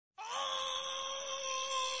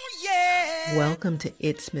Welcome to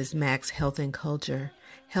It's Ms. Max Health and Culture.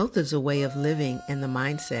 Health is a way of living and the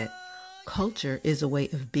mindset. Culture is a way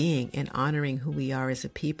of being and honoring who we are as a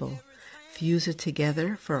people. Fuse it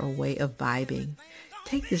together for a way of vibing.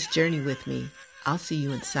 Take this journey with me. I'll see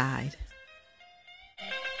you inside.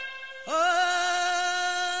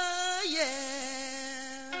 Oh, yeah.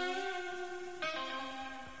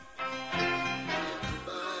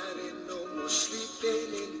 Nobody, no more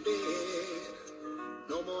sleeping in bed.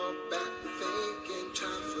 No more back thinking,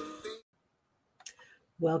 time for things.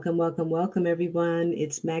 Welcome, everyone.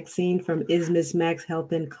 It's Maxine from Is Ms. Max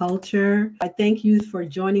Health and Culture. I thank you for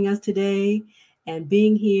joining us today and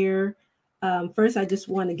being here. First, I just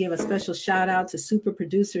want to give a special shout out to super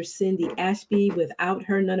producer Cindy Ashby. Without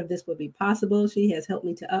her, none of this would be possible. She has helped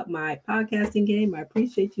me to up my podcasting game. I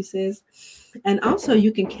appreciate you, sis. And also,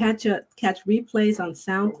 you can catch replays on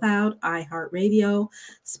SoundCloud, iHeartRadio,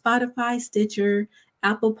 Spotify, Stitcher,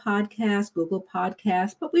 Apple Podcasts, Google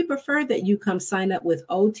Podcasts, but we prefer that you come sign up with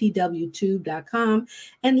otwtube.com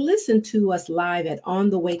and listen to us live at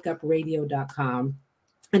onthewakeupradio.com.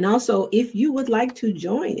 And also, if you would like to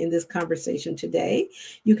join in this conversation today,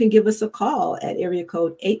 you can give us a call at area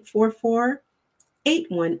code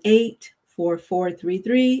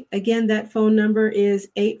 844-818-4433. Again, that phone number is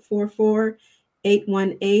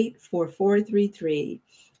 844-818-4433.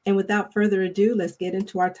 And without further ado, let's get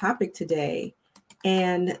into our topic today.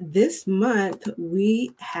 And this month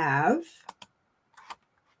we have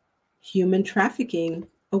Human Trafficking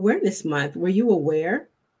Awareness Month. Were you aware?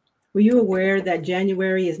 Were you aware that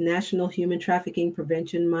January is National Human Trafficking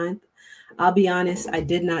Prevention Month? I'll be honest, I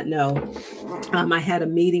did not know. I had a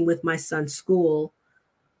meeting with my son's school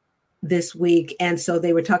this week, and so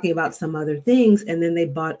they were talking about some other things, and then they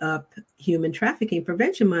brought up Human Trafficking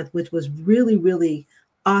Prevention Month, which was really, really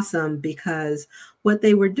awesome because what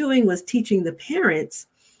they were doing was teaching the parents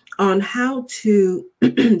on how to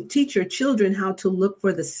teach your children how to look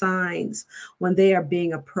for the signs when they are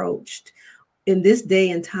being approached. In this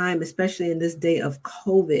day and time, especially in this day of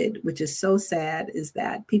COVID, which is so sad, is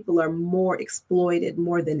that people are more exploited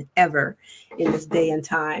more than ever in this day and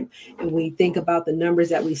time. And we think about the numbers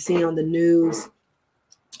that we see on the news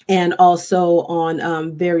and also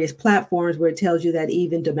on various platforms where it tells you that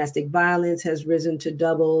even domestic violence has risen to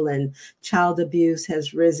double and child abuse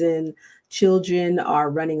has risen. Children are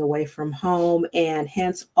running away from home, and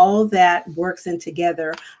hence all that works in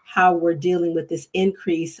together how we're dealing with this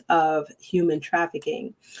increase of human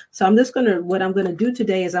trafficking. So what I'm going to do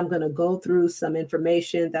today is I'm going to go through some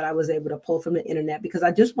information that I was able to pull from the internet because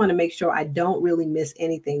I just want to make sure I don't really miss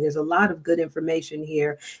anything. There's a lot of good information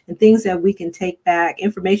here and things that we can take back,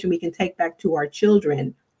 information we can take back to our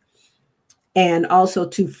children and also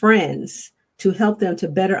to friends, to help them to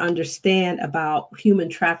better understand about human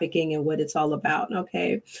trafficking and what it's all about.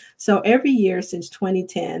 Okay. So every year since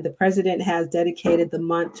 2010, the president has dedicated the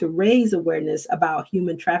month to raise awareness about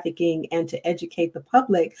human trafficking and to educate the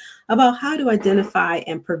public about how to identify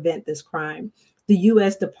and prevent this crime. The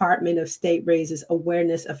U.S. Department of State raises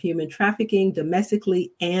awareness of human trafficking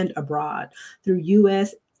domestically and abroad through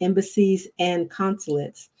U.S. embassies and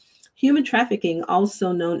consulates. Human trafficking,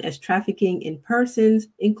 also known as trafficking in persons,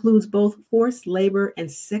 includes both forced labor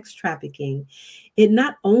and sex trafficking. It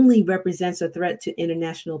not only represents a threat to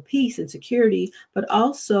international peace and security, but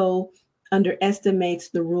also underestimates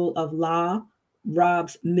the rule of law,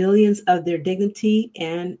 robs millions of their dignity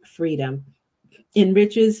and freedom,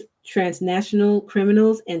 enriches transnational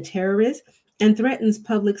criminals and terrorists, and threatens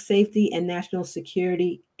public safety and national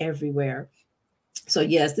security everywhere. So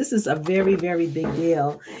yes, this is a very, very big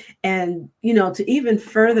deal. And, to even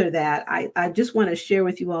further that, I just want to share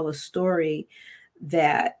with you all a story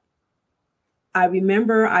that I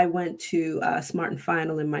remember. I went to Smart and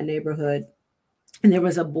Final in my neighborhood, and there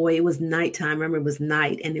was a boy. It was nighttime. I remember it was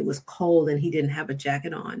night and it was cold and he didn't have a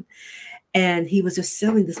jacket on. And he was just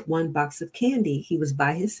selling this one box of candy. He was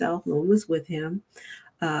by himself. No one was with him.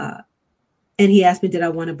 And he asked me, did I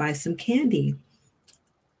want to buy some candy?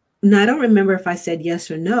 Now, I don't remember if I said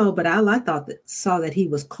yes or no, but all I saw that he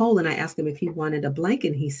was cold, and I asked him if he wanted a blanket,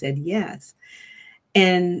 and he said yes.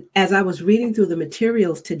 And as I was reading through the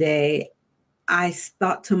materials today, I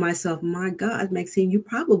thought to myself, my God, Maxine, you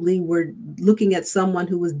probably were looking at someone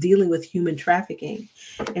who was dealing with human trafficking.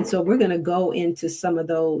 And so we're going to go into some of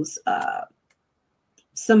those that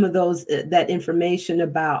information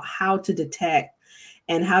about how to detect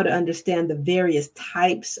and how to understand the various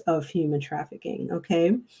types of human trafficking.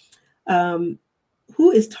 Okay.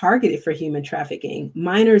 Who is targeted for human trafficking?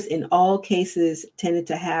 Minors in all cases tended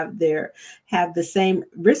to have the same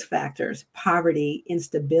risk factors: poverty,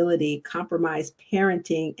 instability, compromised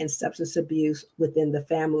parenting, and substance abuse within the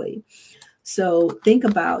family. So think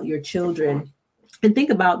about your children and think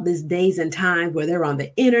about these days and times where they're on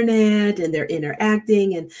the internet and they're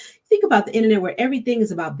interacting. And think about the internet where everything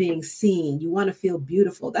is about being seen. You want to feel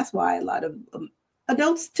beautiful. That's why a lot of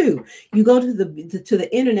adults too, you go to the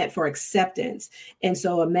internet for acceptance. And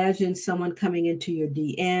so imagine someone coming into your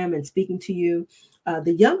DM and speaking to you.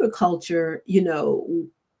 The younger culture,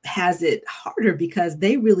 has it harder because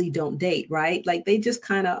they really don't date, right? Like they just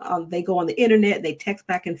kind of they go on the internet, they text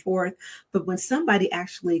back and forth. But when somebody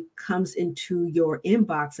actually comes into your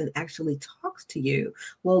inbox and actually talks to you,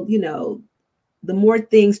 well, the more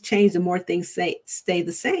things change, the more things stay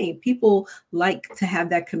the same. People like to have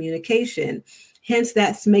that communication. Hence,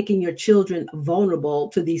 that's making your children vulnerable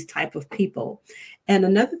to these type of people. And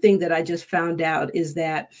another thing that I just found out is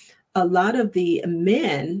that a lot of the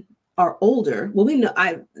men are older. Well, we know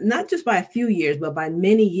not just by a few years, but by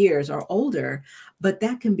many years are older. But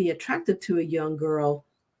that can be attractive to a young girl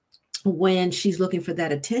when she's looking for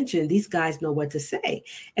that attention. These guys know what to say.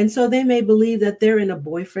 And so they may believe that they're in a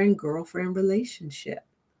boyfriend-girlfriend relationship,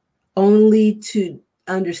 only to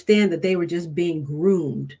understand that they were just being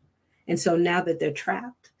groomed. And so now that they're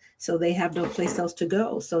trapped, so they have no place else to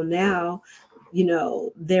go. So now,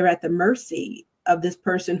 they're at the mercy of this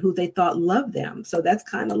person who they thought loved them. So that's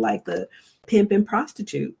kind of like the pimp and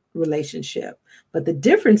prostitute relationship. But the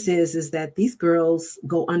difference is that these girls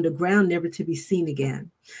go underground, never to be seen again.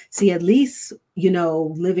 See, at least,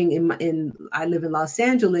 living I live in Los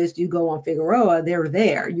Angeles, you go on Figueroa, they're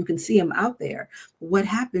there. You can see them out there. What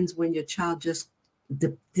happens when your child just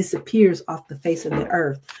disappears off the face of the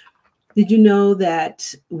earth? Did you know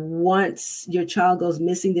that once your child goes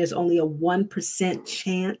missing, there's only a 1%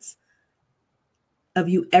 chance of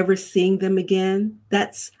you ever seeing them again?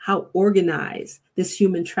 That's how organized this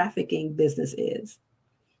human trafficking business is.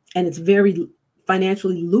 And it's very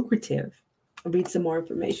financially lucrative. I'll read some more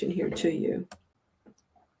information here to you.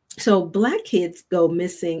 So Black kids go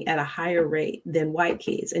missing at a higher rate than white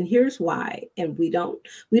kids. And here's why. And we don't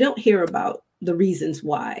hear about the reasons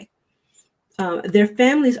why. Their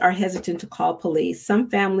families are hesitant to call police.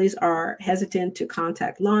 Some families are hesitant to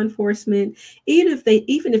contact law enforcement, even if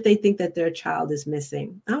they think that their child is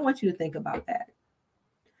missing. I want you to think about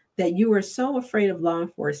that you are so afraid of law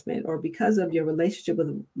enforcement, or because of your relationship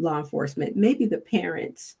with law enforcement, maybe the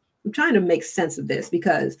parents, I'm trying to make sense of this,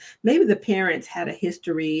 because maybe the parents had a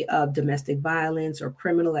history of domestic violence or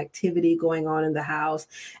criminal activity going on in the house.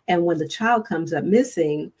 And when the child comes up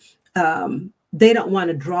missing, they don't want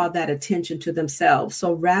to draw that attention to themselves.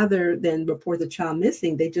 So rather than report the child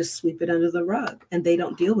missing, they just sweep it under the rug and they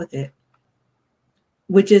don't deal with it,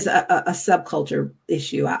 which is a subculture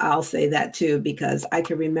issue. I'll say that too, because I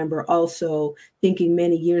can remember also thinking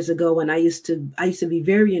many years ago when I used to be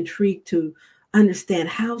very intrigued to understand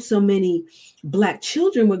how so many Black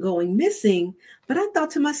children were going missing. But I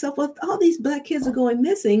thought to myself, well, if all these Black kids are going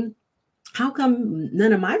missing, how come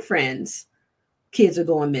none of my friends' kids are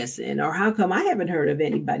going missing? Or how come I haven't heard of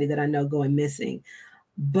anybody that I know going missing?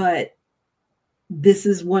 But this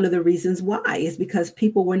is one of the reasons why, is because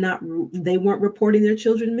people weren't reporting their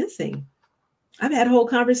children missing. I've had whole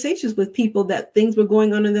conversations with people that things were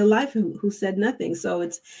going on in their life who said nothing. So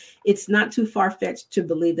it's not too far-fetched to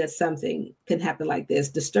believe that something can happen like this.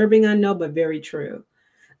 Disturbing, I know, but very true.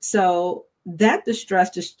 So that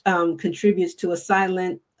distrust contributes to a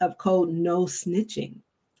silent of code no snitching.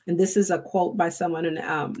 And this is a quote by someone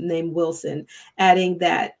named Wilson, adding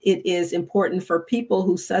that it is important for people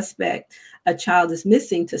who suspect a child is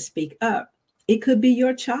missing to speak up. It could be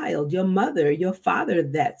your child, your mother, your father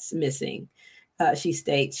that's missing. She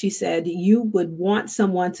states, she said, you would want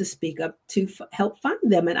someone to speak up to help find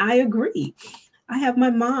them. And I agree. I have my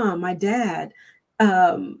mom, my dad,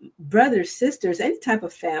 brothers, sisters, any type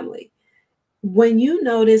of family. When you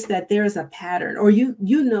notice that there's a pattern, or you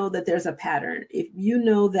know that there's a pattern, if you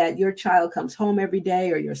know that your child comes home every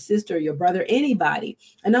day, or your sister, or your brother, anybody,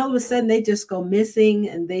 and all of a sudden they just go missing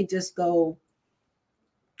and they just go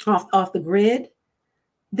off the grid,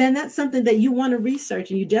 then that's something that you want to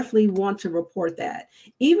research, and you definitely want to report that.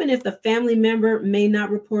 Even if the family member may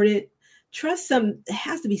not report it, it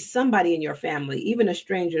has to be somebody in your family, even a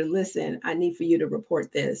stranger. Listen, I need for you to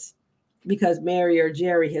report this because Mary or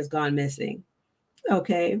Jerry has gone missing.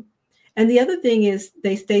 Okay. And the other thing is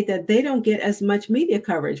they state that they don't get as much media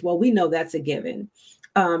coverage. Well, we know that's a given.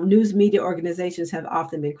 News media organizations have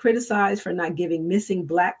often been criticized for not giving missing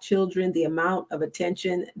Black children the amount of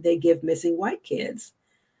attention they give missing white kids.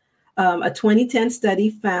 A 2010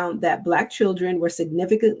 study found that Black children were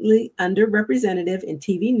significantly underrepresented in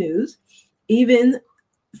TV news, even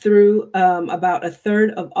through about a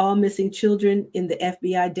third of all missing children in the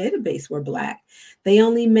FBI database were Black. They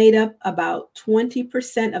only made up about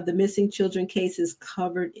 20% of the missing children cases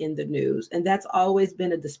covered in the news. And that's always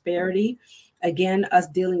been a disparity. Again, us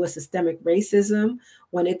dealing with systemic racism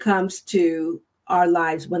when it comes to our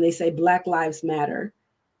lives, when they say Black Lives Matter.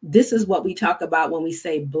 This is what we talk about when we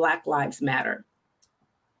say Black Lives Matter.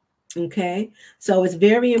 Okay, so it's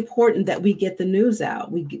very important that we get the news out.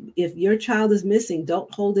 If your child is missing,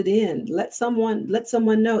 don't hold it in. Let someone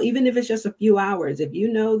know, even if it's just a few hours. If you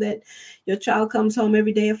know that your child comes home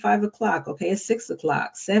every day at 5 o'clock, okay, it's 6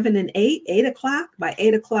 o'clock, 7 and 8 o'clock. By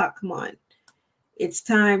 8 o'clock, come on, it's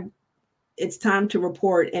time. It's time to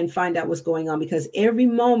report and find out what's going on, because every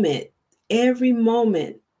moment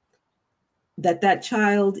that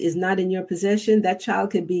child is not in your possession, that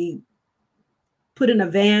child could be put in a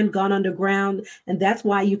van, gone underground. And that's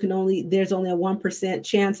why there's only a 1%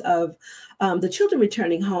 chance of the children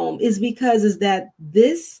returning home, is that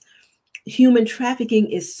this human trafficking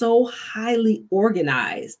is so highly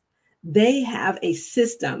organized. They have a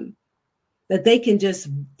system that they can just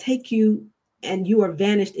take you and you are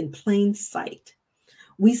vanished in plain sight.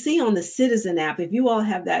 We see on the Citizen app, if you all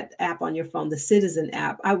have that app on your phone, the Citizen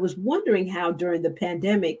app, I was wondering how during the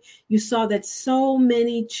pandemic you saw that so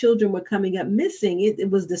many children were coming up missing.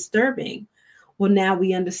 It was disturbing. Well, now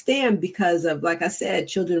we understand, because of, like I said,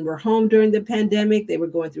 children were home during the pandemic. They were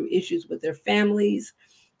going through issues with their families.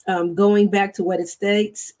 Going back to what it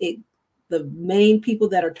states, the main people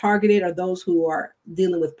that are targeted are those who are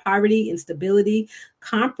dealing with poverty, instability,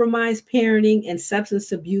 compromised parenting, and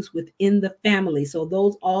substance abuse within the family. So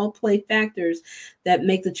those all play factors that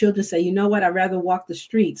make the children say, you know what, I'd rather walk the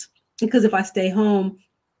streets, because if I stay home,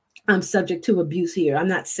 I'm subject to abuse here. I'm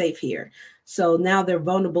not safe here. So now they're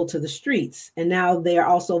vulnerable to the streets. And now they are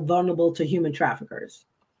also vulnerable to human traffickers.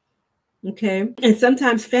 Okay. And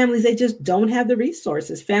sometimes families, they just don't have the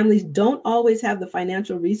resources. Families don't always have the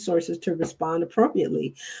financial resources to respond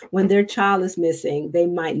appropriately. When their child is missing, they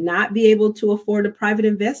might not be able to afford a private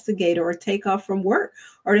investigator or take off from work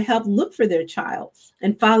or to help look for their child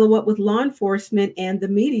and follow up with law enforcement and the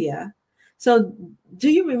media. So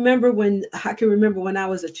do you remember I can remember when I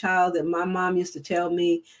was a child that my mom used to tell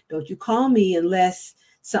me, don't you call me unless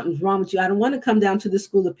something's wrong with you. I don't want to come down to the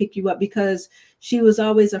school to pick you up, because she was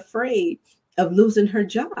always afraid of losing her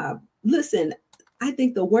job. Listen, I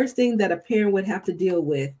think the worst thing that a parent would have to deal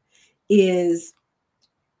with is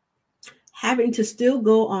having to still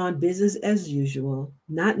go on business as usual,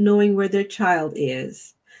 not knowing where their child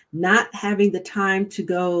is, not having the time to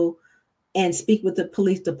go and speak with the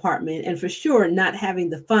police department, and for sure not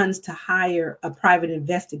having the funds to hire a private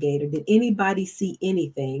investigator. Did anybody see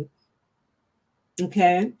anything?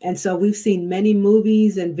 Okay. And so we've seen many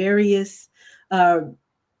movies and various,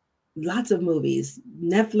 lots of movies,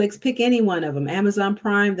 Netflix, pick any one of them, Amazon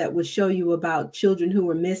Prime, that would show you about children who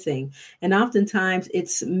were missing. And oftentimes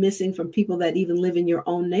it's missing from people that even live in your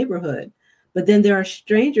own neighborhood. But then there are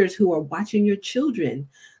strangers who are watching your children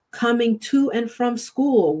coming to and from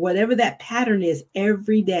school, whatever that pattern is,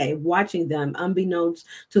 every day, watching them unbeknownst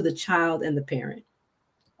to the child and the parent.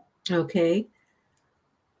 Okay.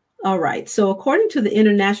 All right. So according to the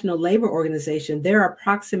International Labor Organization, there are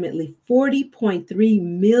approximately 40.3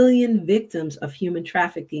 million victims of human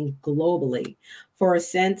trafficking globally. For a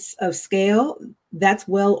sense of scale, that's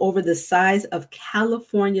well over the size of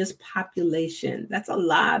California's population. That's a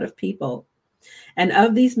lot of people. And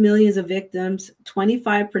of these millions of victims,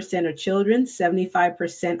 25% are children,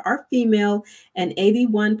 75% are female, and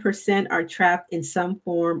 81% are trapped in some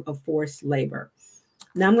form of forced labor.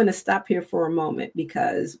 Now I'm going to stop here for a moment,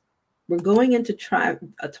 because we're going into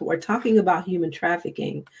we're talking about human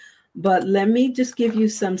trafficking, but let me just give you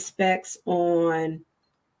some specs on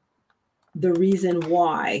the reason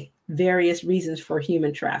why, various reasons for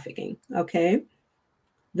human trafficking. Okay.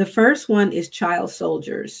 The first one is child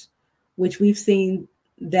soldiers, which we've seen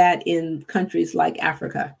that in countries like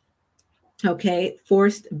Africa. Okay.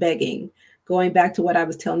 Forced begging, going back to what I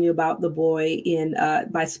was telling you about the boy in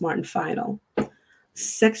by Smart and Final.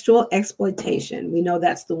 Sexual exploitation. We know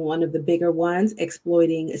that's one of the bigger ones,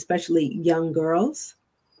 exploiting especially young girls.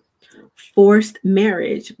 Forced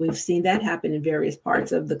marriage. We've seen that happen in various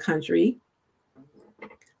parts of the country.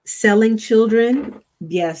 Selling children.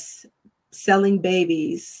 Yes, selling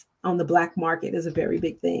babies on the black market is a very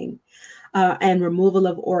big thing. And removal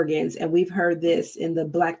of organs. And we've heard this in the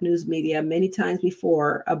Black news media many times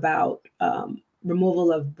before about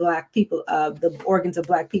removal of Black people, of the organs of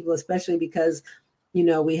Black people, especially because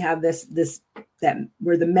we have this that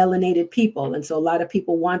we're the melanated people. And so a lot of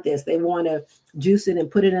people want this. They want to juice it and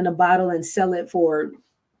put it in a bottle and sell it for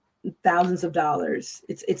thousands of dollars.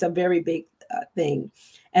 It's a very big thing.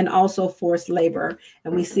 And also forced labor.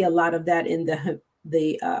 And we see a lot of that in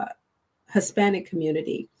the Hispanic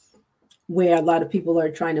community, where a lot of people are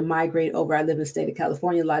trying to migrate over. I live in the state of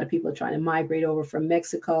California. A lot of people are trying to migrate over from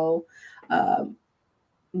Mexico.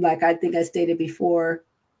 Like I think I stated before,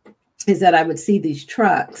 is that I would see these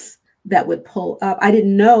trucks that would pull up. I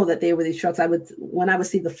didn't know that they were these trucks. When I would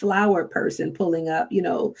see the flower person pulling up, you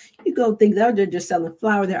go think they're just selling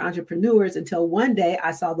flour, they're entrepreneurs, until one day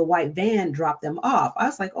I saw the white van drop them off. I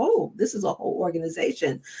was like, oh, this is a whole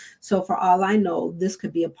organization. So for all I know, this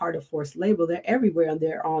could be a part of forced labor. They're everywhere, and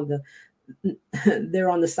they're on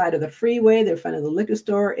the side of the freeway, they're in front of the liquor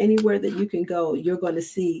store. Anywhere that you can go, you're going to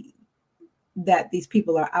see that these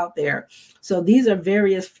people are out there. So these are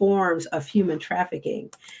various forms of human trafficking.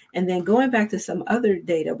 And then going back to some other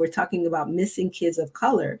data, we're talking about missing kids of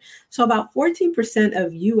color. So about 14%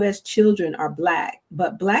 of US children are Black,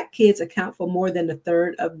 but Black kids account for more than a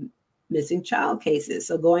third of missing child cases.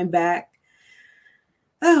 So going back,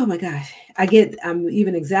 oh my gosh, I'm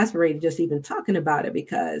even exasperated just even talking about it,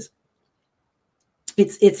 because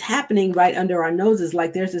it's happening right under our noses.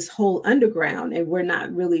 Like there's this whole underground, and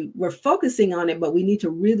we're focusing on it, but we need to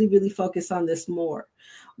really, really focus on this more.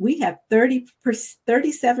 We have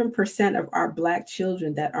 37% of our Black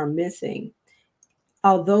children that are missing,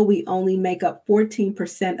 although we only make up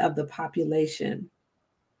 14% of the population.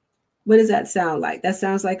 What does that sound like? That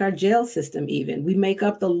sounds like our jail system even. We make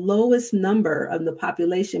up the lowest number of the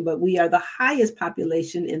population, but we are the highest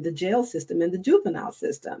population in the jail system and the juvenile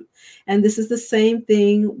system. And this is the same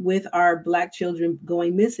thing with our Black children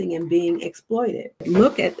going missing and being exploited.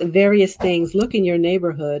 Look at the various things. Look in your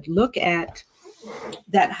neighborhood. Look at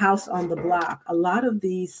that house on the block. A lot of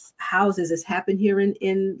these houses has happened here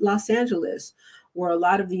in Los Angeles, where a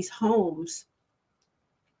lot of these homes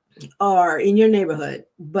are in your neighborhood,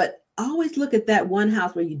 but always look at that one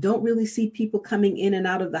house where you don't really see people coming in and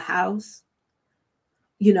out of the house.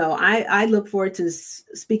 I look forward to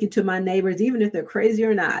speaking to my neighbors, even if they're crazy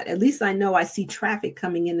or not. At least I know I see traffic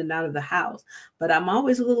coming in and out of the house, but I'm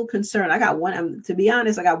always a little concerned. To be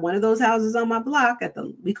honest, I got one of those houses on my block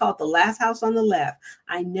we call it the last house on the left.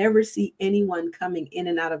 I never see anyone coming in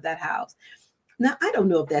and out of that house. Now, I don't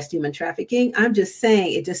know if that's human trafficking. I'm just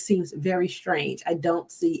saying it just seems very strange. I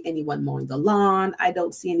don't see anyone mowing the lawn. I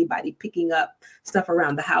don't see anybody picking up stuff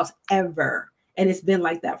around the house ever. And it's been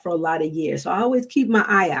like that for a lot of years. So I always keep my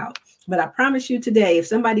eye out. But I promise you today, if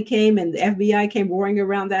somebody came and the FBI came roaring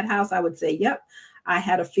around that house, I would say, yep, I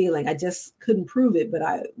had a feeling. I just couldn't prove it, but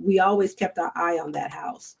we always kept our eye on that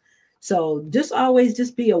house. So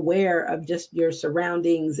just be aware of just your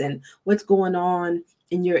surroundings and what's going on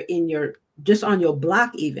in your just on your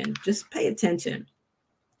block. Even just pay attention.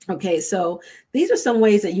 Okay, so these are some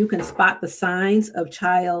ways that you can spot the signs of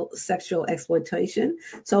child sexual exploitation.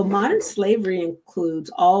 So modern slavery includes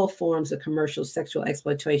all forms of commercial sexual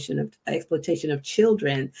exploitation of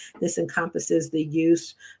children. This encompasses the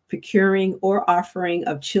use, procuring, or offering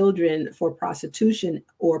of children for prostitution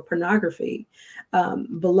or pornography.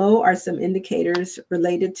 Below are some indicators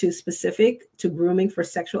related to grooming for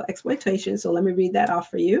sexual exploitation. So let me read that off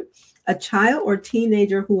for you. A child or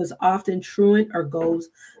teenager who is often truant or goes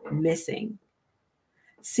missing.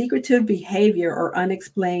 Secretive behavior or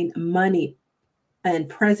unexplained money and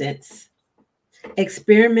presence.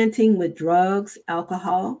 Experimenting with drugs,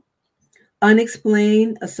 alcohol.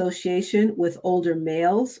 Unexplained association with older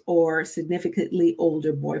males or significantly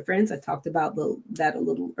older boyfriends. I talked about that a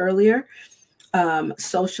little earlier.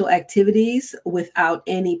 Social activities without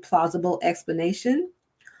any plausible explanation.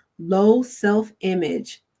 Low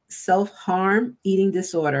self-image, self-harm, eating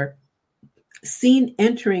disorder, seen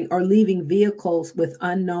entering or leaving vehicles with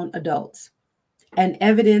unknown adults, and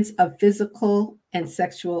evidence of physical and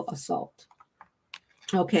sexual assault.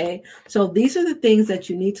 Okay, so these are the things that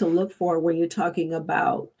you need to look for when you're talking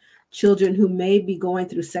about children who may be going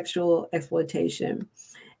through sexual exploitation.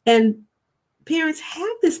 And parents,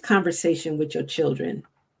 have this conversation with your children.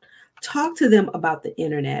 Talk to them about the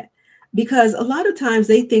internet. Because a lot of times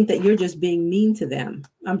they think that you're just being mean to them.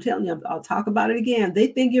 I'm telling you, I'll talk about it again. They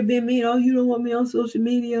think you're being mean. Oh, you don't want me on social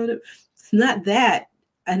media. It's not that.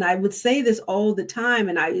 And I would say this all the time.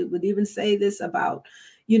 And I would even say this about,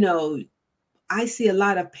 I see a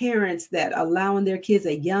lot of parents that allowing their kids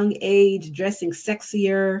at young age dressing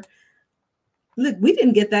sexier. look, we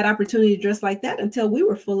didn't get that opportunity to dress like that until we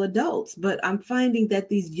were full adults. But I'm finding that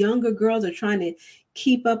these younger girls are trying to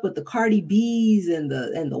keep up with the Cardi B's and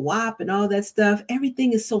the WAP and all that stuff.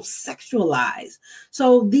 Everything is so sexualized.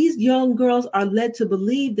 So these young girls are led to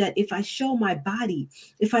believe that if I show my body,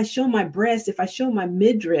 if I show my breast, if I show my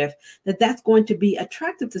midriff, that that's going to be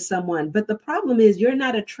attractive to someone. But the problem is you're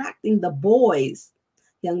not attracting the boys,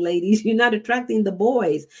 young ladies. You're not attracting the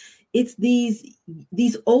boys. It's these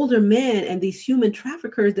older men and these human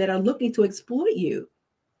traffickers that are looking to exploit you.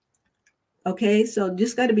 Okay, so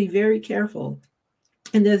just got to be very careful.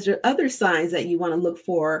 And there's other signs that you want to look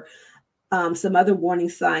for. Some other warning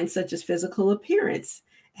signs, such as physical appearance,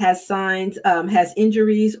 has signs, has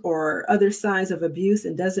injuries or other signs of abuse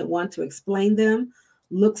and doesn't want to explain them.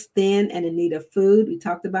 Looks thin and in need of food. We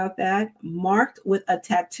talked about that. Marked with a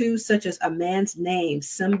tattoo, such as a man's name,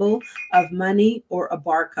 symbol of money, or a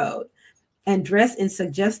barcode. And dressed in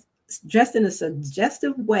a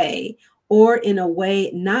suggestive way or in a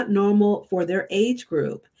way not normal for their age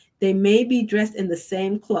group. They may be dressed in the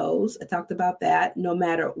same clothes. I talked about that, no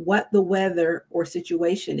matter what the weather or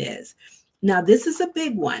situation is. Now, this is a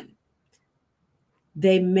big one.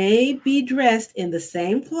 They may be dressed in the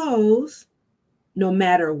same clothes, no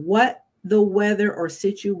matter what the weather or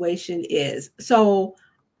situation is. So,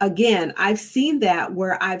 again, I've seen that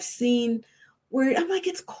where I'm like,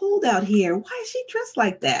 it's cold out here. Why is she dressed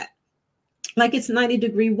like that? Like it's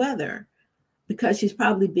 90-degree weather, because she's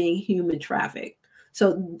probably being human trafficked.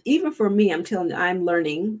 So even for me, I'm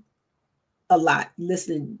learning a lot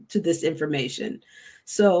listening to this information.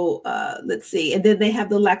 So let's see. And then they have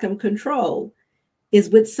the lack of control. Is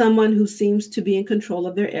with someone who seems to be in control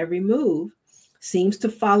of their every move, seems to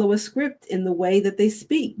follow a script in the way that they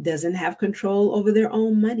speak, doesn't have control over their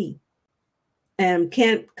own money, and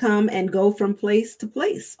can't come and go from place to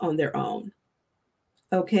place on their own.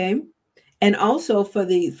 Okay. And also for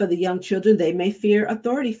the young children, they may fear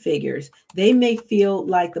authority figures. They may feel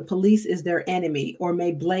like the police is their enemy or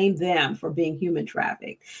may blame them for being human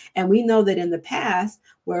trafficked. And we know that in the past,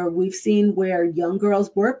 where we've seen where young girls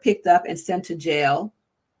were picked up and sent to jail,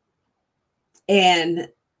 and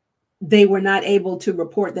they were not able to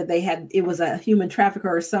report that it was a human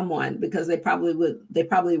trafficker or someone, because they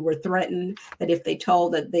probably were threatened that if they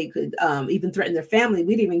told that they could even threaten their family.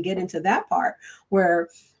 We didn't even get into that part where,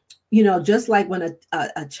 just like when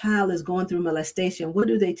a child is going through molestation, what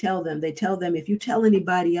do they tell them? They tell them, if you tell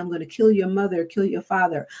anybody, I'm going to kill your mother, kill your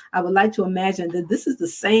father. I would like to imagine that this is the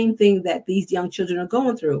same thing that these young children are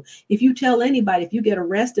going through. If you tell anybody, if you get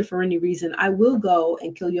arrested for any reason, I will go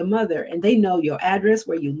and kill your mother. And they know your address,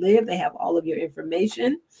 where you live. They have all of your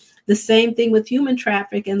information. The same thing with human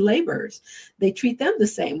traffic and laborers. They treat them the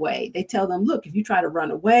same way. They tell them, look, if you try to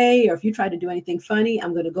run away or if you try to do anything funny,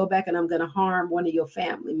 I'm going to go back and I'm going to harm one of your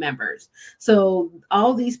family members. So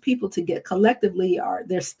all these people collectively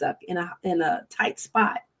they're stuck in a tight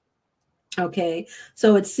spot. Okay,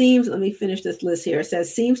 so it seems, let me finish this list here. It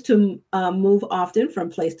says, seems to move often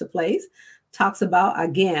from place to place. Talks about,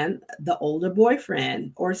 again, the older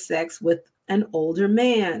boyfriend or sex with an older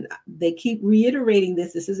man. They keep reiterating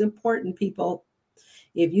this. This is important, people.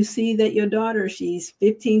 If you see that your daughter, she's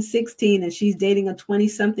 15, 16, and she's dating a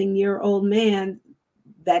 20-something-year-old man,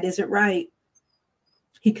 that isn't right.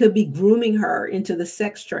 He could be grooming her into the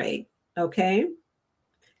sex trade, okay?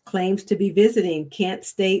 Claims to be visiting, can't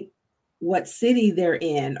state what city they're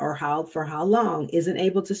in or for how long, isn't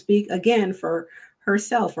able to speak again for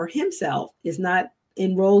herself or himself, is not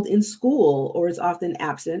enrolled in school or is often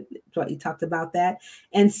absent. You talked about that.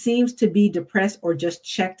 And seems to be depressed or just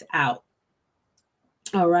checked out.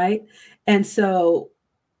 All right. And so,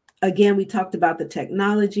 again, we talked about the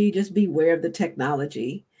technology. Just beware of the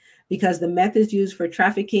technology, because the methods used for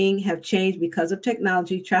trafficking have changed because of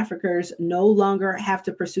technology. Traffickers no longer have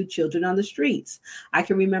to pursue children on the streets. I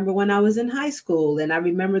can remember when I was in high school, and I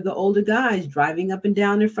remember the older guys driving up and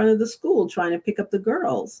down in front of the school trying to pick up the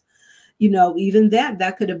girls. Even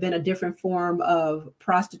that could have been a different form of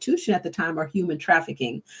prostitution at the time, or human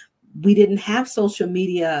trafficking. We didn't have social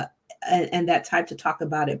media and that type to talk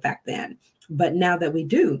about it back then, but now that we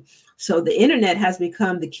do. So the internet has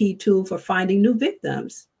become the key tool for finding new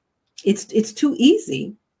victims. It's too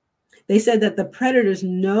easy. They said that the predators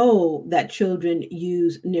know that children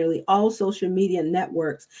use nearly all social media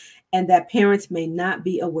networks and that parents may not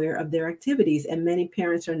be aware of their activities, and many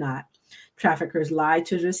parents are not. Traffickers lie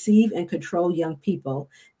to receive and control young people.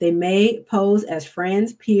 They may pose as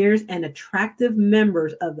friends, peers, and attractive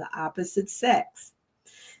members of the opposite sex.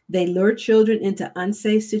 They lure children into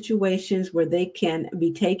unsafe situations where they can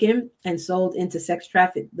be taken and sold into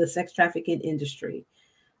the sex trafficking industry.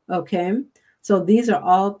 Okay, so these are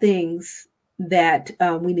all things that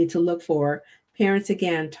we need to look for. Parents,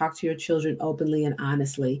 again, talk to your children openly and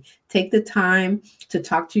honestly. Take the time to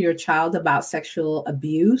talk to your child about sexual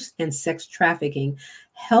abuse and sex trafficking.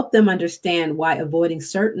 Help them understand why avoiding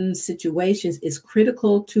certain situations is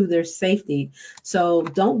critical to their safety. So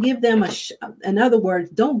don't give them in other words,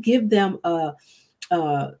 don't give them a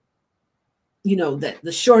that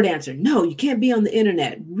the short answer, no, you can't be on the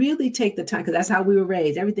internet. Really take the time, because that's how we were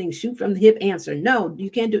raised. Everything shoot from the hip answer. No,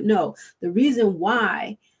 you can't do. No, the reason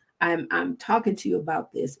why I'm talking to you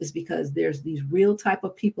about this is because there's these real type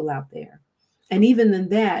of people out there, and even in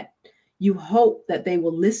that, you hope that they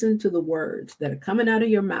will listen to the words that are coming out of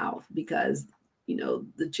your mouth, because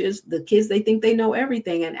the kids, they think they know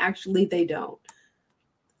everything, and actually they don't.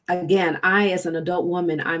 Again, I, as an adult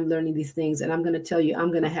woman, I'm learning these things, and I'm going to tell you,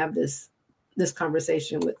 I'm going to have this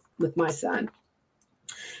conversation with my son.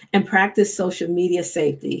 And practice social media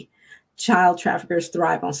safety. Child traffickers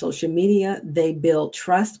thrive on social media. They build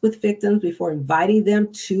trust with victims before inviting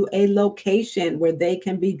them to a location where they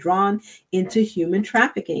can be drawn into human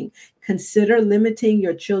trafficking. Consider limiting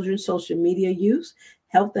your children's social media use.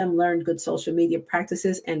 Help them learn good social media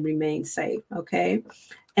practices and remain safe. Okay.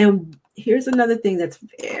 And here's another thing that's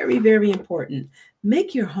very, very important.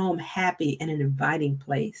 Make your home happy and an inviting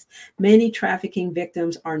place. Many trafficking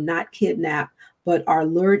victims are not kidnapped, but are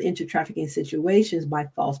lured into trafficking situations by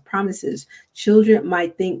false promises. Children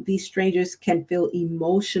might think these strangers can fill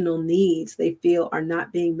emotional needs they feel are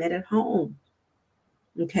not being met at home.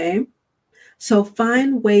 Okay? So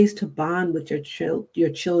find ways to bond with your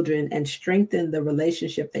children and strengthen the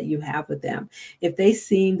relationship that you have with them. If they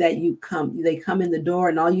seem that they come in the door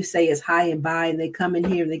and all you say is hi and bye, and they come in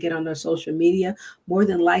here and they get on their social media, more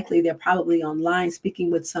than likely they're probably online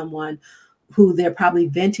speaking with someone who they're probably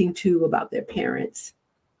venting to about their parents.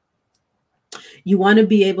 You want to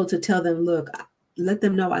be able to tell them, look, let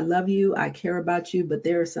them know I love you, I care about you, but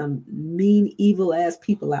there are some mean, evil ass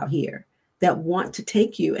people out here that want to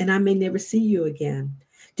take you, and I may never see you again.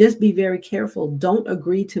 Just be very careful. Don't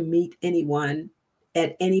agree to meet anyone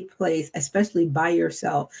at any place, especially by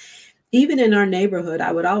yourself. Even in our neighborhood,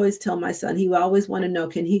 I would always tell my son, he would always want to know,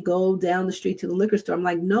 can he go down the street to the liquor store? I'm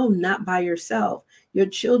like, no, not by yourself. Your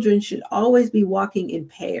children should always be walking in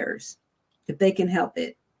pairs if they can help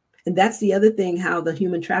it. And that's the other thing, how the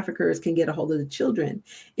human traffickers can get a hold of the children.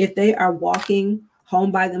 If they are walking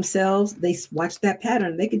home by themselves, they watch that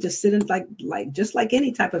pattern. They can just sit in just like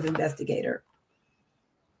any type of investigator.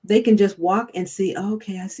 They can just walk and see, oh,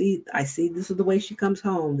 okay, I see this is the way she comes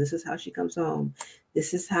home. This is how she comes home.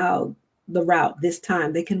 This is how the route this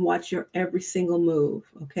time. They can watch your every single move.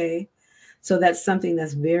 Okay. So that's something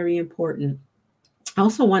that's very important. I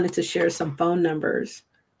also wanted to share some phone numbers.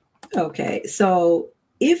 Okay. So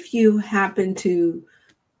if you happen to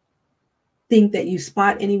think that you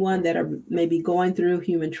spot anyone that are maybe going through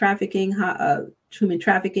human trafficking,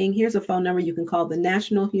 here's a phone number you can call: the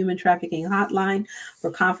National Human Trafficking Hotline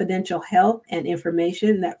for confidential help and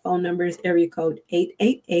information. That phone number is area code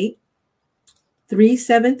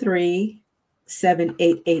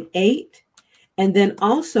 888-373-7888. And then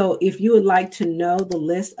also, if you would like to know the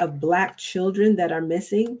list of Black children that are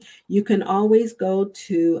missing, you can always go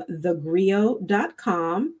to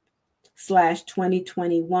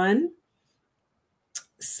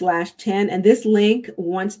thegrio.com/2021/10. And this link,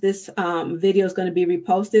 once this video is going to be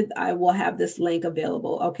reposted, I will have this link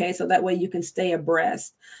available. Okay, so that way you can stay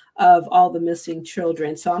abreast of all the missing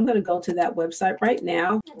children. So I'm going to go to that website right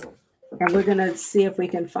now, and we're going to see if we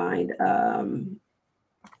can find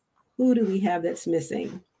who do we have that's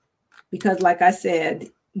missing. Because like I said,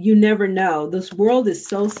 you never know. This world is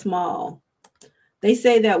so small. They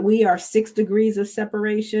say that we are 6 degrees of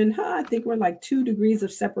separation. I think we're like 2 degrees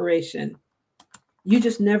of separation. You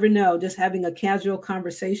just never know. Just having a casual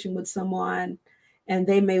conversation with someone, and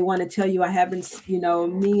they may want to tell you, I haven't,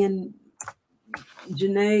 me and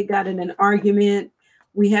Janae got in an argument.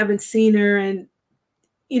 We haven't seen her. And,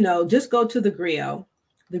 just go to the Grio,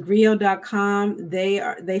 thegrio.com.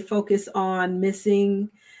 They focus on missing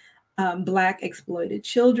Black exploited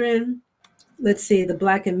children. Let's see, the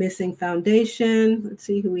Black and Missing Foundation. Let's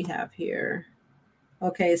see who we have here.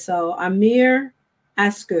 Okay, so Amir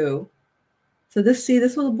Askew. So this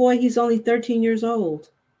little boy, he's only 13 years old.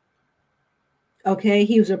 Okay,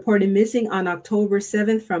 he was reported missing on October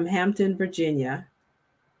 7th from Hampton, Virginia.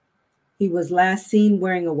 He was last seen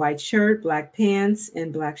wearing a white shirt, black pants,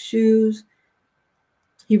 and black shoes.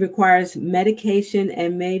 He requires medication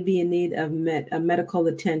and may be in need of medical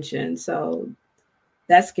attention. So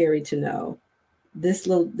that's scary to know. This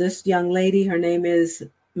young lady, her name is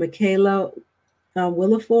Michaela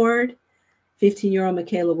Williford. 15-year-old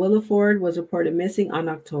Michaela Williford was reported missing on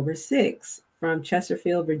October 6th from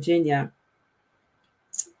Chesterfield, Virginia.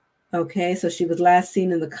 Okay, so she was last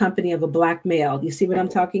seen in the company of a black male. You see what I'm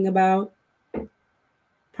talking about?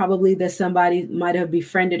 Probably that somebody might have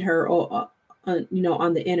befriended her or, on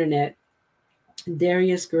the internet.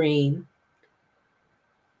 Darius Green,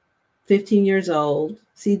 15 years old.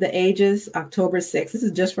 See the ages, October 6th. This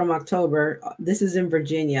is just from October. This is in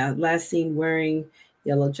Virginia. Last seen wearing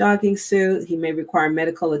yellow jogging suit. He may require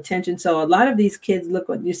medical attention. So a lot of these kids, look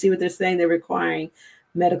what you see what they're saying. They're requiring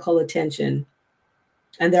medical attention.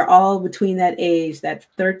 And they're all between that age, that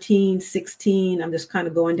 13, 16. I'm just kind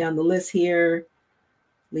of going down the list here.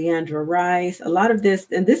 Leandra Rice. A lot of this,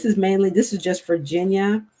 and this is just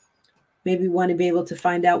Virginia. Maybe want to be able to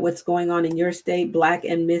find out what's going on in your state, Black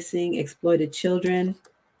and missing, exploited children.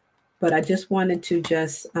 But I just wanted to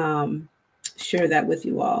share that with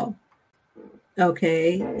you all.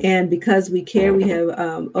 Okay. And because we care, we have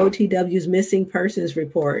OTW's missing persons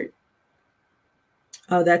report.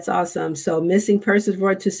 Oh, that's awesome. So missing persons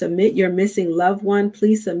report, to submit your missing loved one,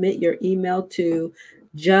 please submit your email to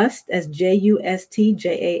justjam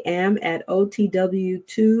at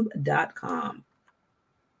otwtube.com.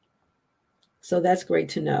 So that's great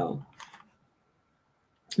to know.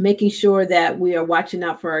 Making sure that we are watching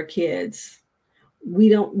out for our kids. We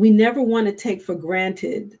never want to take for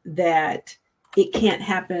granted that it can't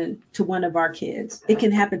happen to one of our kids. It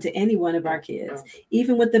can happen to any one of our kids,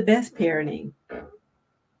 even with the best parenting.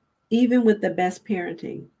 Even with the best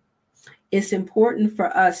parenting, it's important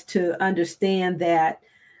for us to understand that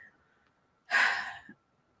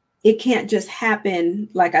it can't just happen,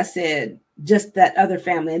 like I said, just that other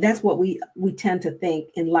family. And that's what we tend to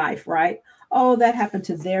think in life, right? Oh, that happened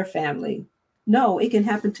to their family. No, it can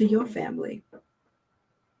happen to your family.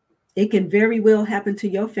 It can very well happen to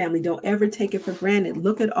your family. Don't ever take it for granted.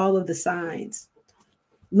 Look at all of the signs.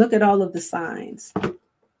 Look at all of the signs.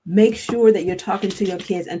 Make sure that you're talking to your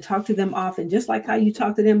kids and talk to them often, just like how you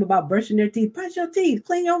talk to them about brushing their teeth. Brush your teeth,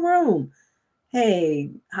 clean your room. Hey,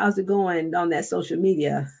 how's it going on that social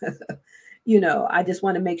media? I just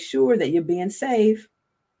want to make sure that you're being safe,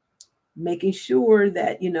 making sure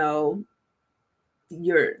that, the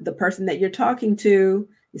person that you're talking to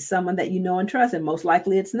is someone that you know and trust. And most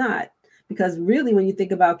likely it's not. Because really, when you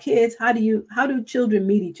think about kids, how do children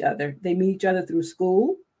meet each other? They meet each other through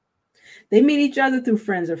school. They meet each other through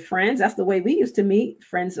friends of friends. That's the way we used to meet,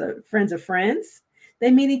 friends of friends.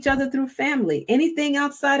 They meet each other through family. Anything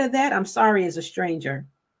outside of that, I'm sorry, is a stranger.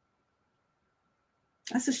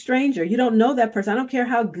 That's a stranger. You don't know that person. I don't care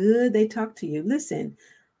how good they talk to you. Listen,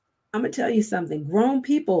 I'm going to tell you something. Grown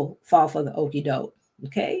people fall for the okie doke,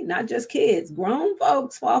 okay? Not just kids. Grown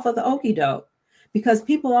folks fall for the okie doke because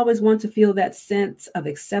people always want to feel that sense of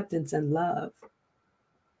acceptance and love.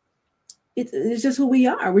 It's just who we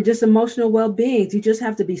are. We're just emotional well-beings. You just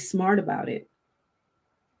have to be smart about it.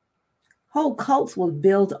 Whole cults will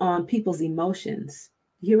build on people's emotions.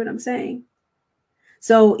 You hear what I'm saying?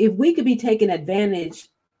 So if we could be taken advantage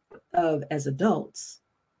of as adults,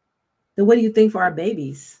 then what do you think for our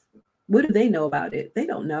babies? What do they know about it? They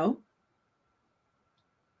don't know.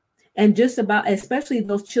 And just about, especially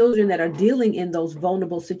those children that are dealing in those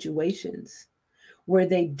vulnerable situations, where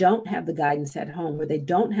they don't have the guidance at home, where they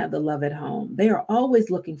don't have the love at home. They are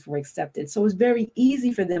always looking for acceptance. So it's very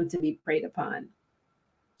easy for them to be preyed upon.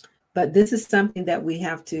 But this is something that we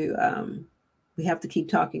have to keep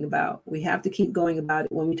talking about. We have to keep going about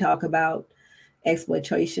it when we talk about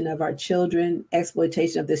exploitation of our children,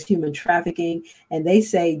 exploitation of this human trafficking. And they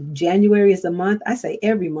say January is the month. I say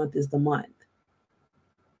every month is the month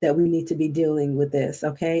that we need to be dealing with this.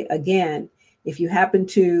 Okay. Again, if you happen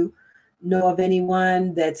to know of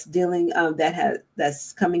anyone that's dealing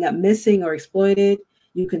that's coming up missing or exploited,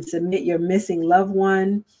 you can submit your missing loved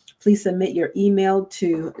one. Please submit your email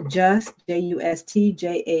to justjam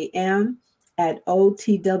at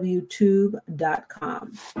otwtube.com.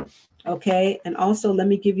 Okay, and also let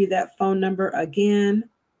me give you that phone number again.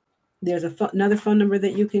 There's another phone number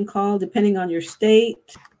that you can call depending on your state.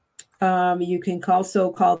 You can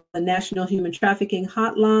also call the National Human Trafficking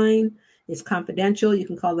Hotline. It's confidential. You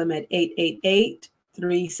can call them at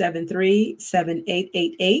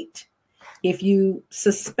 888-373-7888. If you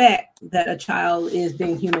suspect that a child is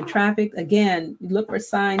being human trafficked, again, you look for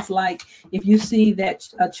signs like if you see that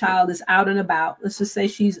a child is out and about, let's just say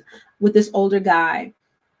she's with this older guy,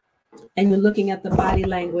 and you're looking at the body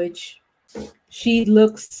language, she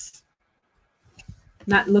looks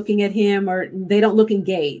not looking at him, or they don't look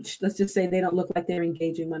engaged. Let's just say they don't look like they're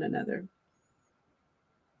engaging one another.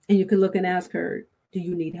 And you can look and ask her, do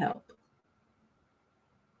you need help?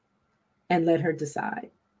 And let her decide,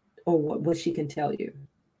 or what she can tell you.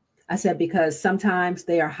 I said, because sometimes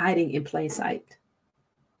they are hiding in plain sight.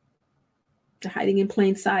 They're hiding in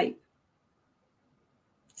plain sight.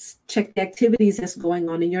 Check the activities that's going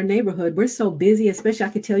on in your neighborhood. We're so busy, especially I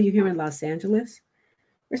could tell you here in Los Angeles,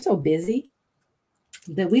 we're so busy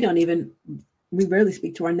that we rarely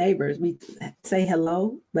speak to our neighbors. We say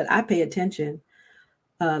hello, but I pay attention.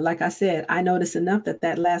 Like I said, I notice enough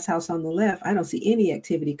that last house on the left, I don't see any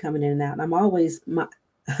activity coming in and out. I'm always, my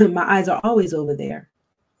eyes are always over there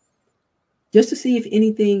just to see if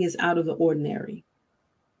anything is out of the ordinary.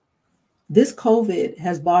 This COVID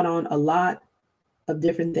has brought on a lot of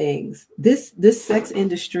different things. This sex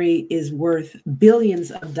industry is worth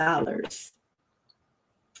billions of dollars.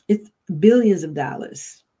 It's billions of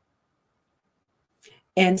dollars.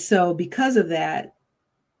 And so because of that,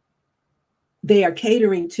 they are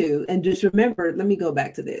catering to, and just remember, let me go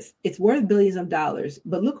back to this. It's worth billions of dollars,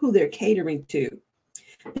 but look who they're catering to.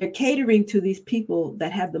 They're catering to these people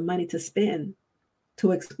that have the money to spend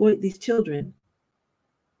to exploit these children.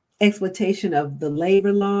 Exploitation of the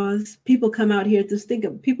labor laws. People come out here, just think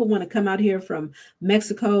of, people want to come out here from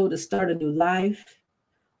Mexico to start a new life,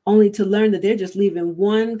 only to learn that they're just leaving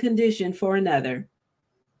one condition for another.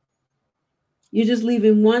 You're just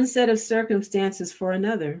leaving one set of circumstances for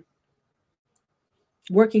another.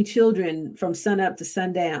 Working children from sunup to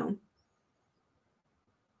sundown,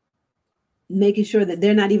 making sure that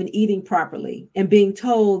they're not even eating properly, and being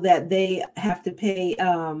told that they have to pay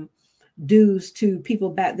dues to people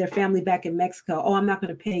back, their family back in Mexico. Oh, I'm not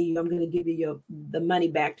going to pay you. I'm going to give you the money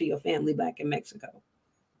back to your family back in Mexico.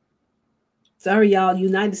 Sorry, y'all.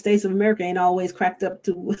 United States of America ain't always cracked up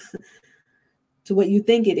to what you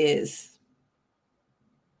think it is.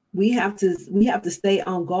 We have to stay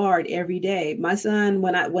on guard every day. My son,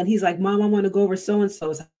 when he's like, Mom, I want to go over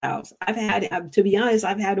so-and-so's house. To be honest,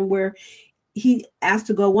 I've had him where he asked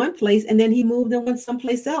to go one place and then he moved and went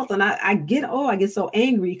someplace else. And I get so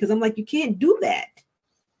angry because I'm like, you can't do that.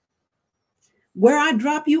 Where I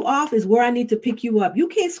drop you off is where I need to pick you up. You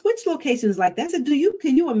can't switch locations like that. So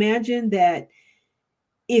can you imagine that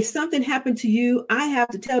if something happened to you, I have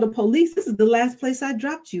to tell the police, this is the last place I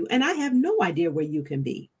dropped you, and I have no idea where you can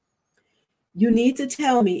be. You need to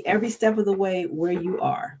tell me every step of the way where you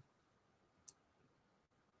are.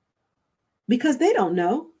 Because they don't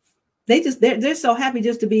know. They're so happy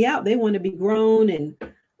just to be out. They want to be grown, and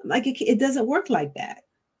like it doesn't work like that.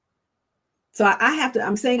 So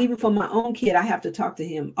I'm saying, even for my own kid, I have to talk to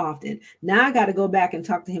him often. Now I got to go back and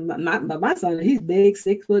talk to him. My son, he's big,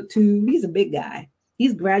 6'2". He's a big guy.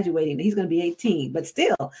 He's graduating. He's going to be 18, but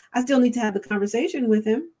still, I still need to have the conversation with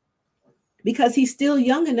him because he's still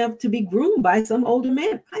young enough to be groomed by some older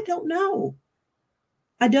man. I don't know.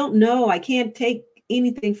 I can't take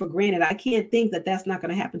anything for granted. I can't think that that's not going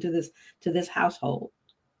to happen to this household.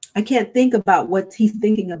 I can't think about what he's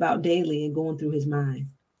thinking about daily and going through his mind.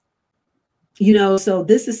 So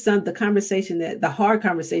this is the hard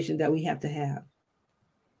conversation that we have to have.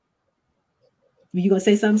 You going to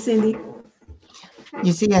say something, Cindy?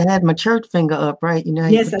 You see, I had my church finger up, right?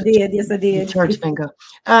 Yes, I did. Yes, I did. Church finger.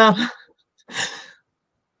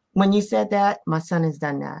 When you said that, my son has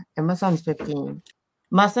done that, and my son's 15.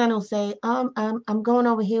 My son will say, I'm going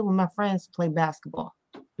over here with my friends to play basketball,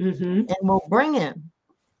 and we'll bring him.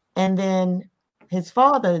 And then his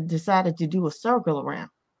father decided to do a circle around,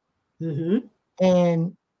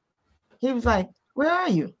 and he was like, "Where are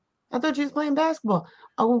you? I thought you was playing basketball."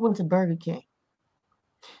 Oh, we went to Burger King.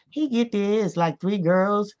 He get there, it's like 3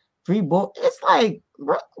 girls, 3 boys. It's like,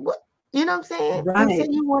 what? You know what I'm saying? Right. And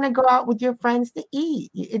so you want to go out with your friends to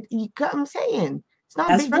eat. You got what I'm saying? It's not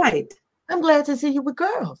That's big right. Deal. I'm glad to see you with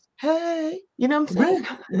girls. Hey, you know what I'm saying?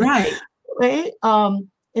 Right. Right.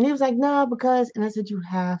 And he was like, no, because, and I said, you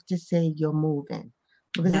have to say you're moving.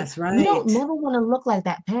 Because that's right. You don't never want to look like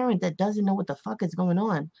that parent that doesn't know what the fuck is going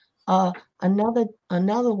on.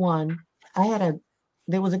 Another one,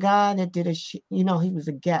 there was a guy that did he was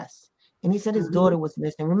a guest, and he said his daughter was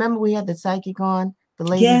missing. Remember we had the psychic on, the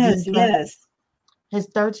lady? Yes. His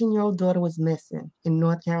 13-year-old daughter was missing in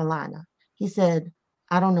North Carolina. He said,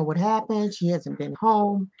 I don't know what happened. She hasn't been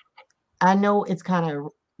home. I know it's kind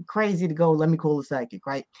of crazy to go, let me call the psychic,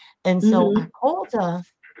 right? And so I called her,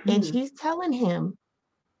 and she's telling him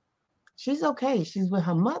she's okay. She's with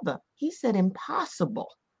her mother. He said, impossible.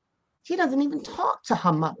 She doesn't even talk to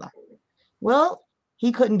her mother. Well,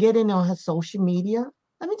 he couldn't get in on her social media.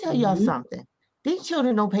 Let me tell y'all something. These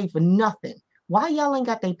children don't pay for nothing. Why y'all ain't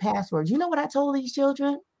got their passwords? You know what I told these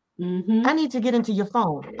children? I need to get into your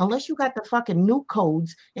phone. Unless you got the fucking new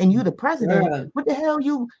codes and you the president, what the hell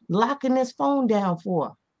you locking this phone down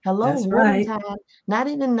for? Hello, That's warning right. time. Not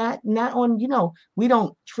even not on, we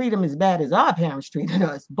don't treat them as bad as our parents treated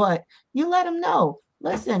us, but you let them know.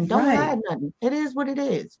 Listen, don't Right. hide nothing. It is what it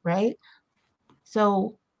is, right?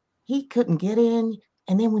 So he couldn't get in.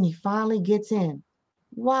 And then when he finally gets in,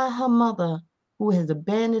 why her mother, who has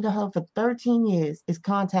abandoned her for 13 years, is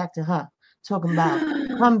contacting her, talking about,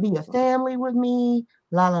 come be a family with me,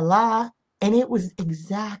 la la la. And it was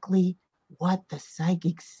exactly what the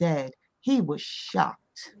psychic said. He was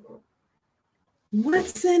shocked. What,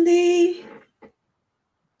 Cindy?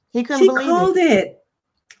 He couldn't She believe it. called it.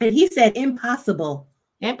 And he said impossible.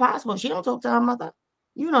 Impossible. She don't talk to her mother.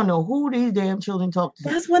 You don't know who these damn children talk to.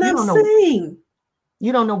 That's what You I'm don't know. saying.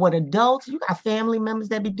 You don't know what adults. You got family members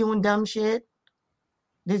that be doing dumb shit.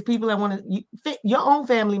 There's people that want to. Your own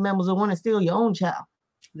family members will want to steal your own child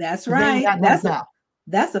That's because they ain't right. got no child.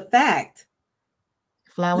 That's a fact.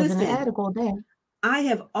 Flowers in the Listen, attic all day. I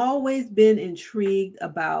have always been intrigued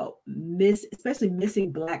about especially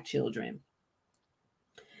missing Black children.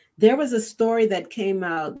 There was a story that came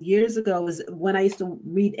out years ago, was when I used to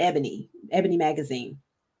read Ebony magazine.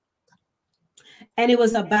 And it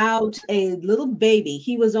was about a little baby.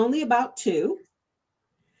 He was only about 2.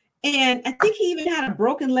 And I think he even had a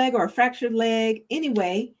broken leg or a fractured leg.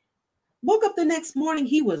 Anyway, woke up the next morning,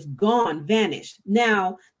 he was gone, vanished.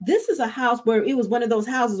 Now, this is a house where it was one of those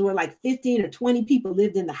houses where like 15 or 20 people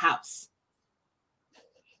lived in the house.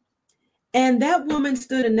 And that woman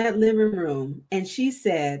stood in that living room and she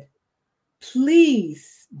said,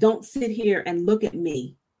 please don't sit here and look at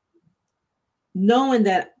me, knowing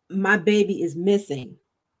that my baby is missing.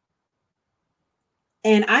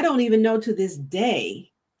 And I don't even know to this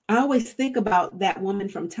day. I always think about that woman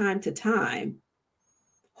from time to time.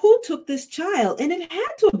 Who took this child? And it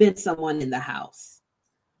had to have been someone in the house.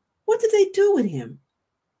 What did they do with him?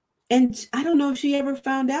 And I don't know if she ever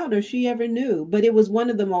found out or she ever knew, but it was one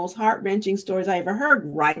of the most heart-wrenching stories I ever heard,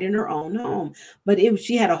 right in her own home. But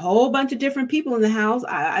she had a whole bunch of different people in the house.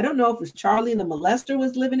 I don't know if it was Charlie the molester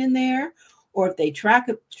was living in there, or if they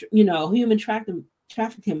human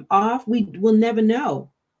trafficked him off. We will never know.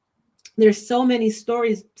 There's so many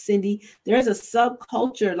stories, Cindy. There's a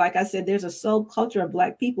subculture, like I said, there's a subculture of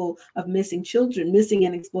Black people of missing children, missing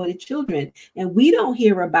and exploited children. And we don't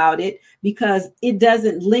hear about it because it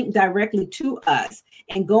doesn't link directly to us.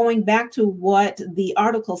 And going back to what the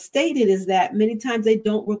article stated is that many times they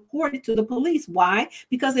don't report it to the police. Why?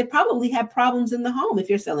 Because they probably have problems in the home. If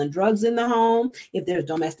you're selling drugs in the home, if there's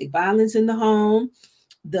domestic violence in the home,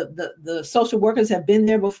 the social workers have been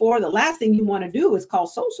there before. The last thing you want to do is call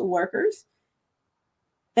social workers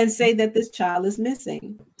and say that this child is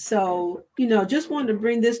missing. So, just wanted to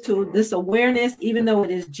bring this to this awareness, even though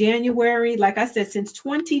it is January, like I said, since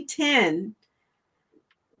 2010,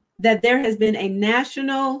 that there has been a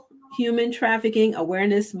National Human Trafficking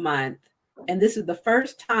Awareness Month. And this is the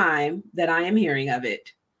first time that I am hearing of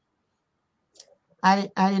it.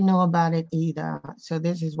 I didn't know about it either. So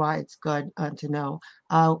this is why it's good to know.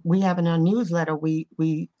 We have in our newsletter,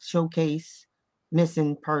 we showcase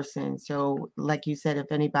missing persons. So like you said,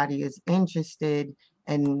 if anybody is interested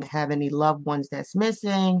and have any loved ones that's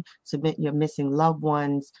missing, submit your missing loved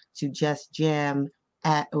ones to Just Jam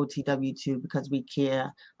at OTW2 because we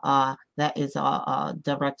care. That is our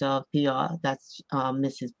director of PR. That's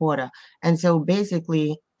Mrs. Porter. And so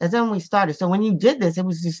basically, that's when we started. So when you did this, it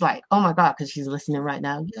was just like, oh my God, because she's listening right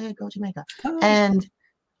now. Yeah, go Jamaica. Oh. And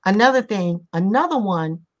another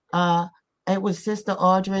one, it was Sister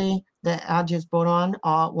Audrey that I just brought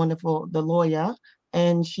on, wonderful, the lawyer.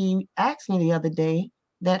 And she asked me the other day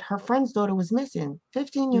that her friend's daughter was missing,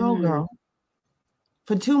 15-year-old girl,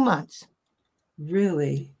 for 2 months.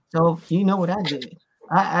 Really? So you know what I did.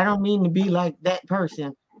 I don't mean to be like that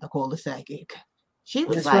person. I call a psychic. She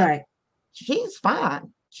was right. She's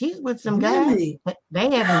fine. She's with some guys. They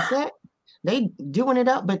haven't sex. They doing it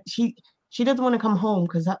up, but she doesn't want to come home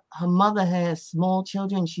because her mother has small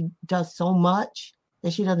children. She does so much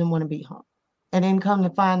that she doesn't want to be home. And then come to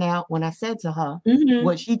find out when I said to her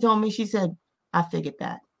what she told me, she said, I figured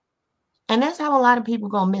that. And that's how a lot of people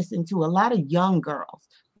go missing too. A lot of young girls.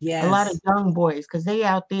 Yes. A lot of young boys, because they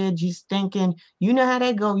out there just thinking, you know how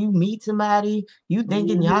they go. You meet somebody, you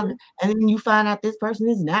thinking y'all, and then you find out this person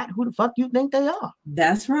is not who the fuck you think they are.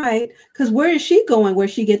 That's right. Because where is she going where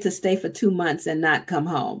she get to stay for 2 months and not come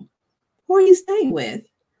home? Who are you staying with?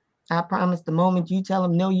 I promise the moment you tell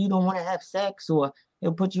them, no, you don't want to have sex, or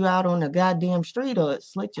it'll put you out on the goddamn street or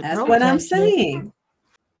slit your throat. That's what I'm saying.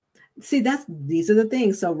 See, these are the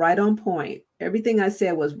things. So right on point. Everything I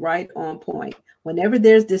said was right on point. Whenever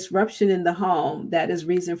there's disruption in the home, that is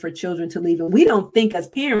reason for children to leave. And we don't think as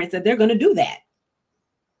parents that they're going to do that.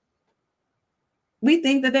 We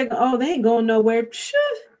think that they ain't going nowhere. Psh,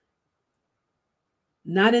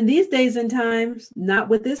 not in these days and times, not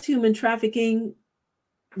with this human trafficking,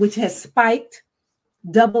 which has spiked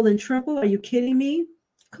double and triple. Are you kidding me?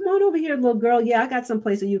 Come on over here, little girl. Yeah, I got some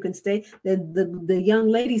place that you can stay. The young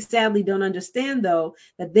ladies sadly don't understand, though,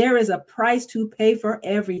 that there is a price to pay for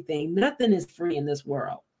everything. Nothing is free in this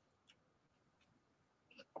world.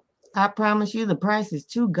 I promise you the price is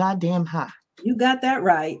too goddamn high. You got that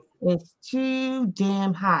right. It's too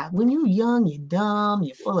damn high. When you're young, you're dumb,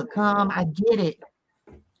 you're full of cum. I get it.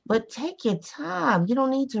 But take your time. You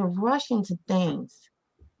don't need to rush into things.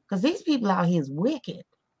 Because these people out here is wicked.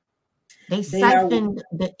 They siphon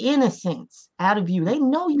the innocence out of you. They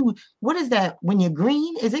know you. What is that? When you're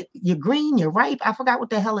green, is it you're green, you're ripe? I forgot what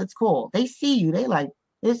the hell it's called. They see you. They like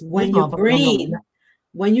this. When you're green.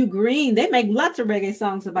 When you green, they make lots of reggae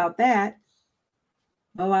songs about that.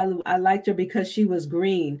 Oh, I liked her because she was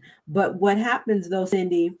green. But what happens though,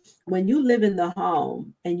 Cindy, when you live in the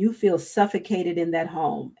home and you feel suffocated in that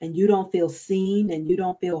home and you don't feel seen and you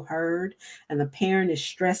don't feel heard, and the parent is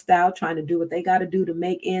stressed out trying to do what they got to do to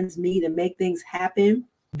make ends meet and make things happen,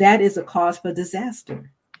 that is a cause for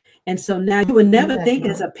disaster. And so now you would never think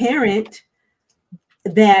as a parent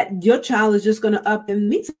that your child is just going to up and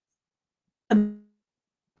meet somebody.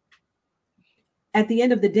 At the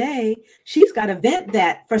end of the day, she's got to vent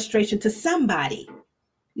that frustration to somebody.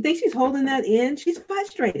 You think she's holding that in? She's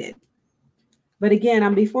frustrated. But again,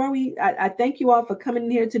 I thank you all for coming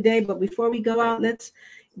in here today. But before we go out, let's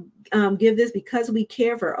give this, because we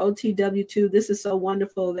care for OTW2. This is so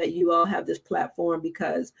wonderful that you all have this platform,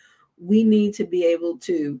 because we need to be able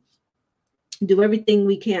to do everything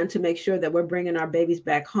we can to make sure that we're bringing our babies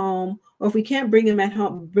back home. Or if we can't bring them back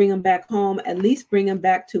home, at least bring them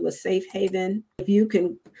back to a safe haven. If you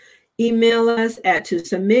can email us to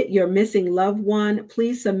submit your missing loved one,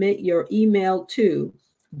 please submit your email to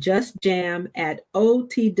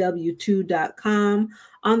justjam@otw2.com.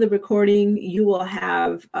 On the recording, you will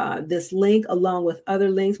have this link along with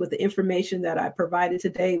other links with the information that I provided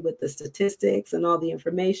today, with the statistics and all the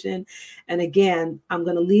information. And again, I'm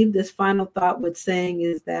going to leave this final thought with saying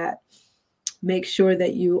is that make sure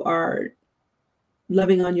that you are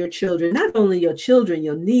loving on your children, not only your children,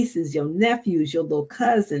 your nieces, your nephews, your little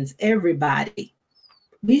cousins, everybody.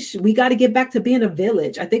 We got to get back to being a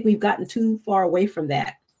village. I think we've gotten too far away from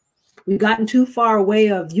that. We've gotten too far away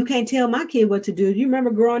of, you can't tell my kid what to do. You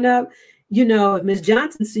remember growing up, if Miss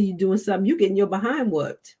Johnson see you doing something, you getting your behind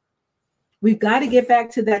whooped. We've got to get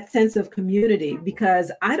back to that sense of community,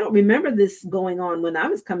 because I don't remember this going on when I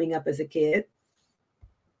was coming up as a kid,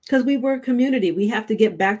 because we were a community. We have to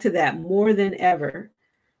get back to that more than ever.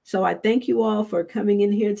 So I thank you all for coming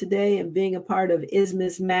in here today and being a part of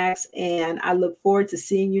Ismus Max, and I look forward to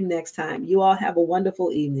seeing you next time. You all have a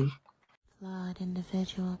wonderful evening. Flawed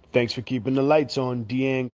individual. Thanks for keeping the lights on,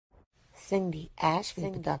 Deang. Cindy Ashby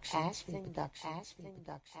Productions.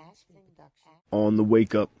 On the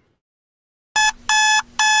wake up.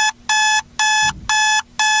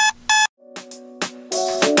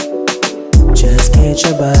 Just get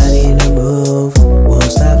your body to move. Won't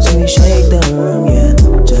stop till we shake the room, yeah.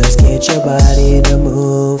 Just get your body to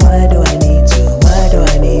move. Why do I need to? Why do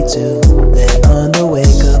I need to? Let On the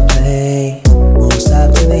Wake Up play. Won't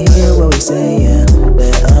stop till they hear what we say, yeah.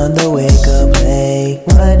 Let On the Wake Up play.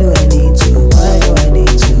 Why do I need to? Why do I need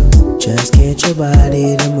to? Just get your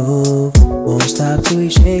body to move. Won't stop till we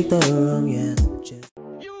shake the room, yeah.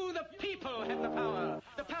 You, the people, have the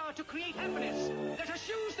power to create happiness. Let us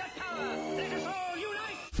use that power. Let us all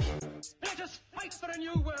unite. Let us fight for a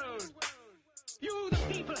new world. You, the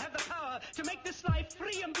people, have the power to make this life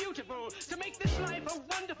free and beautiful, to make this life a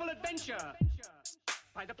wonderful adventure.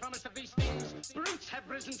 By the promise of these things, brutes have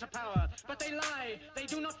risen to power, but they lie. They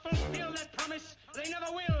do not fulfill that promise. They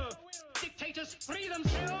never will. Dictators free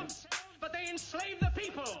themselves, but they enslave the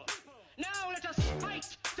people. Now let us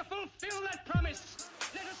fight to fulfill that promise.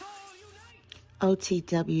 Let us all unite.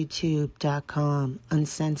 OTWTube.com,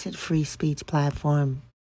 uncensored free speech platform.